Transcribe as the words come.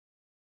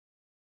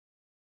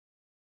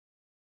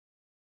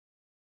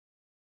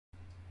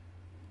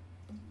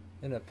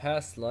In a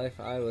past life,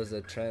 I was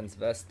a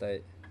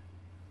transvestite.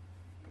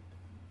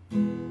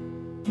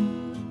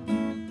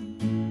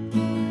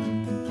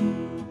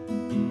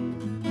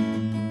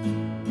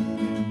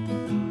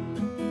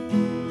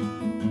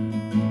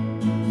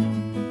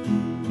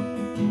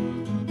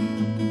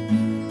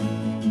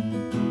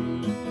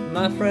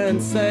 My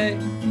friends say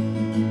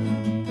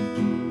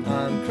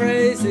I'm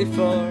crazy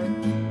for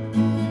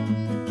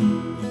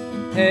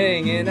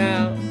hanging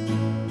out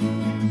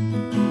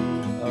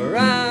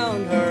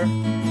around her.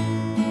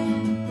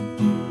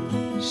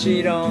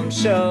 She don't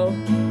show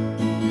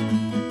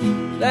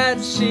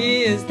that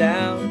she is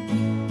down.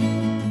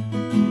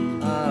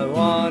 I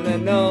wanna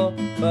know,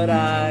 but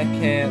I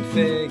can't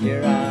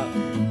figure out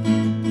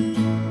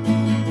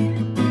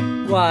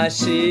why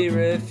she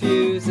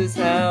refuses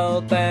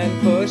help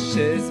and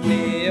pushes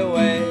me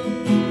away.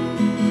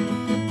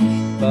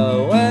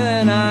 But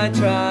when I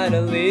try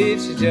to leave,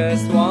 she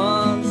just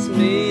wants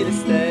me to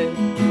stay.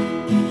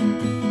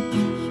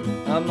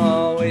 I'm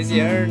always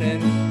yearning,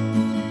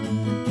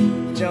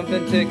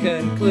 jumping to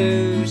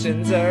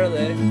conclusions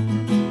early.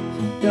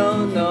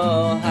 Don't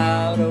know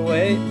how to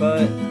wait,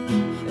 but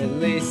at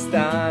least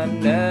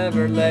I'm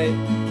never late.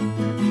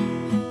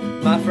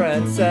 My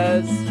friend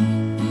says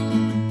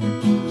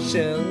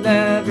she'll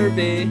never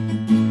be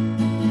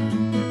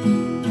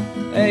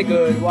a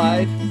good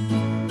wife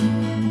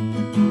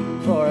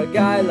for a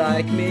guy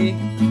like me.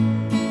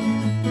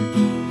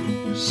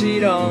 She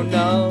don't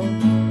know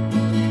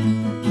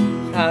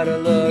how to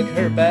look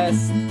her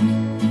best.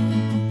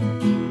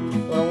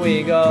 When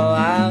we go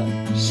out,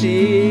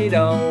 she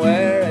don't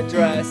wear a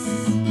dress.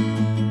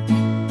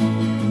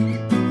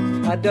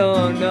 I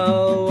don't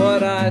know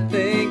what I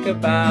think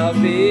about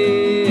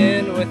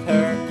being with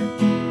her.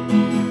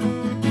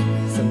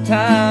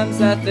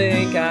 Sometimes I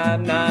think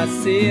I'm not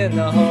seeing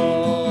the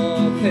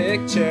whole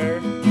picture,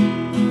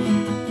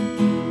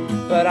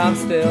 but I'm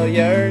still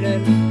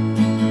yearning,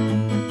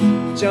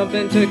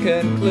 jumping to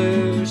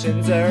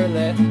conclusions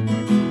early.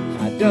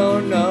 I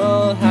don't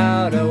know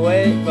how to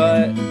wait,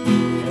 but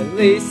at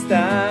least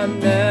I'm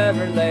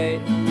never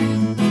late.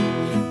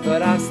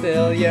 But I'm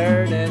still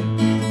yearning,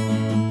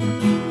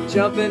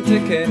 jumping to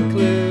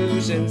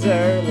conclusions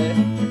early.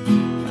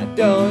 I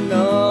don't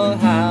know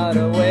how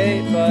to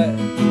wait, but